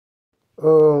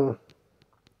Um,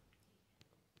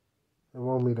 they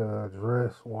want me to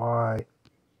address why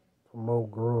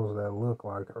promote girls that look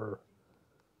like her.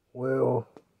 Well,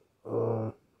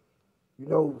 um,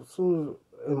 soon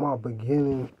as in my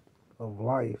beginning of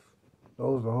life,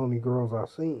 those are the only girls I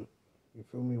seen. You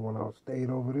feel me? When I stayed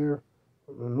over there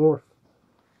in the north,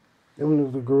 them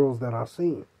was the girls that I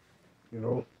seen. You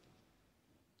know,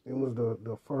 it was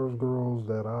the first girls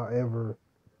that I ever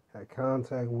had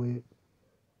contact with.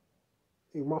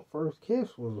 I think my first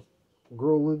kiss was a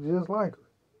girl looked just like her.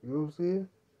 You know what I'm saying?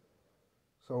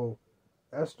 So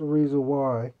that's the reason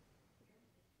why,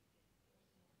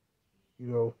 you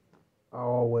know, I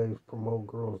always promote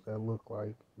girls that look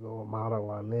like, a model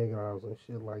like negras and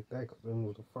shit like that, because them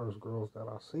was the first girls that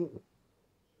I seen.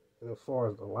 And as far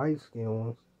as the light skinned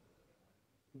ones,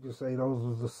 you could say those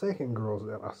was the second girls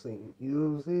that I seen. You know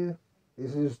what I'm saying?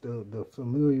 It's just the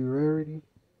familiarity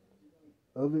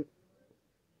of it,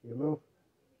 you know?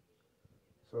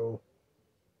 So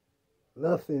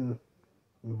nothing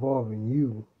involving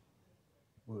you,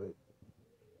 but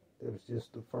it was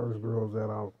just the first girls that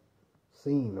I've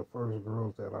seen, the first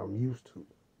girls that I'm used to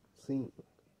seeing,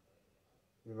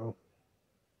 you know?